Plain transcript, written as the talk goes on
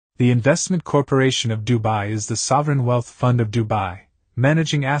The Investment Corporation of Dubai is the sovereign wealth fund of Dubai,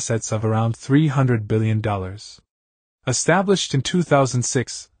 managing assets of around $300 billion. Established in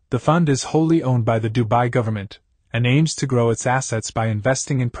 2006, the fund is wholly owned by the Dubai government and aims to grow its assets by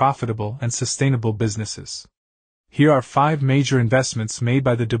investing in profitable and sustainable businesses. Here are 5 major investments made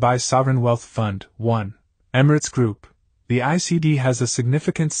by the Dubai Sovereign Wealth Fund. 1. Emirates Group. The ICD has a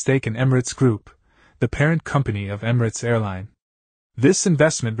significant stake in Emirates Group, the parent company of Emirates Airline. This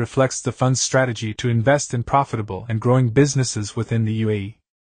investment reflects the fund's strategy to invest in profitable and growing businesses within the UAE.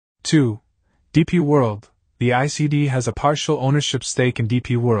 2. DP World. The ICD has a partial ownership stake in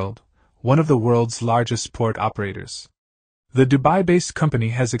DP World, one of the world's largest port operators. The Dubai-based company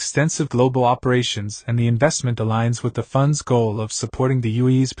has extensive global operations, and the investment aligns with the fund's goal of supporting the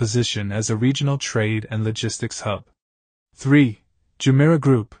UAE's position as a regional trade and logistics hub. 3. Jumeirah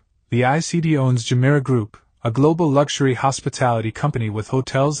Group. The ICD owns Jumeirah Group, a global luxury hospitality company with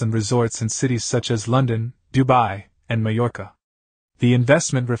hotels and resorts in cities such as London, Dubai, and Mallorca. The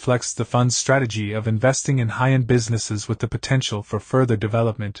investment reflects the fund's strategy of investing in high-end businesses with the potential for further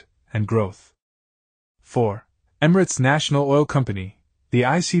development and growth. 4. Emirates National Oil Company. The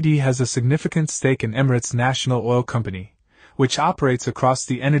ICD has a significant stake in Emirates National Oil Company, which operates across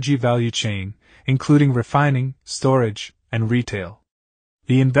the energy value chain, including refining, storage, and retail.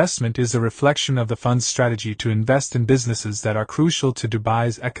 The investment is a reflection of the fund's strategy to invest in businesses that are crucial to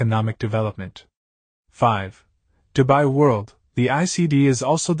Dubai's economic development. 5. Dubai World. The ICD is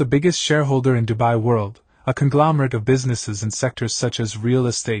also the biggest shareholder in Dubai World, a conglomerate of businesses in sectors such as real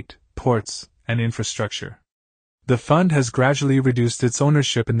estate, ports, and infrastructure. The fund has gradually reduced its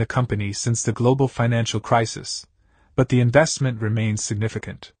ownership in the company since the global financial crisis, but the investment remains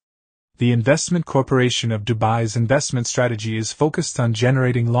significant. The Investment Corporation of Dubai's investment strategy is focused on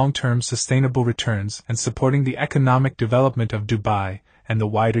generating long-term sustainable returns and supporting the economic development of Dubai and the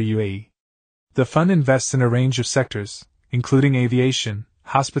wider UAE. The fund invests in a range of sectors, including aviation,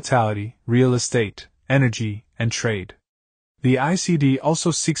 hospitality, real estate, energy, and trade. The ICD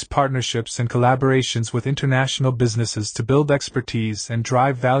also seeks partnerships and collaborations with international businesses to build expertise and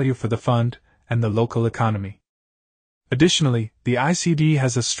drive value for the fund and the local economy. Additionally, the ICD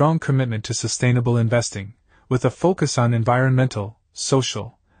has a strong commitment to sustainable investing, with a focus on environmental,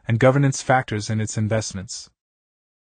 social, and governance factors in its investments.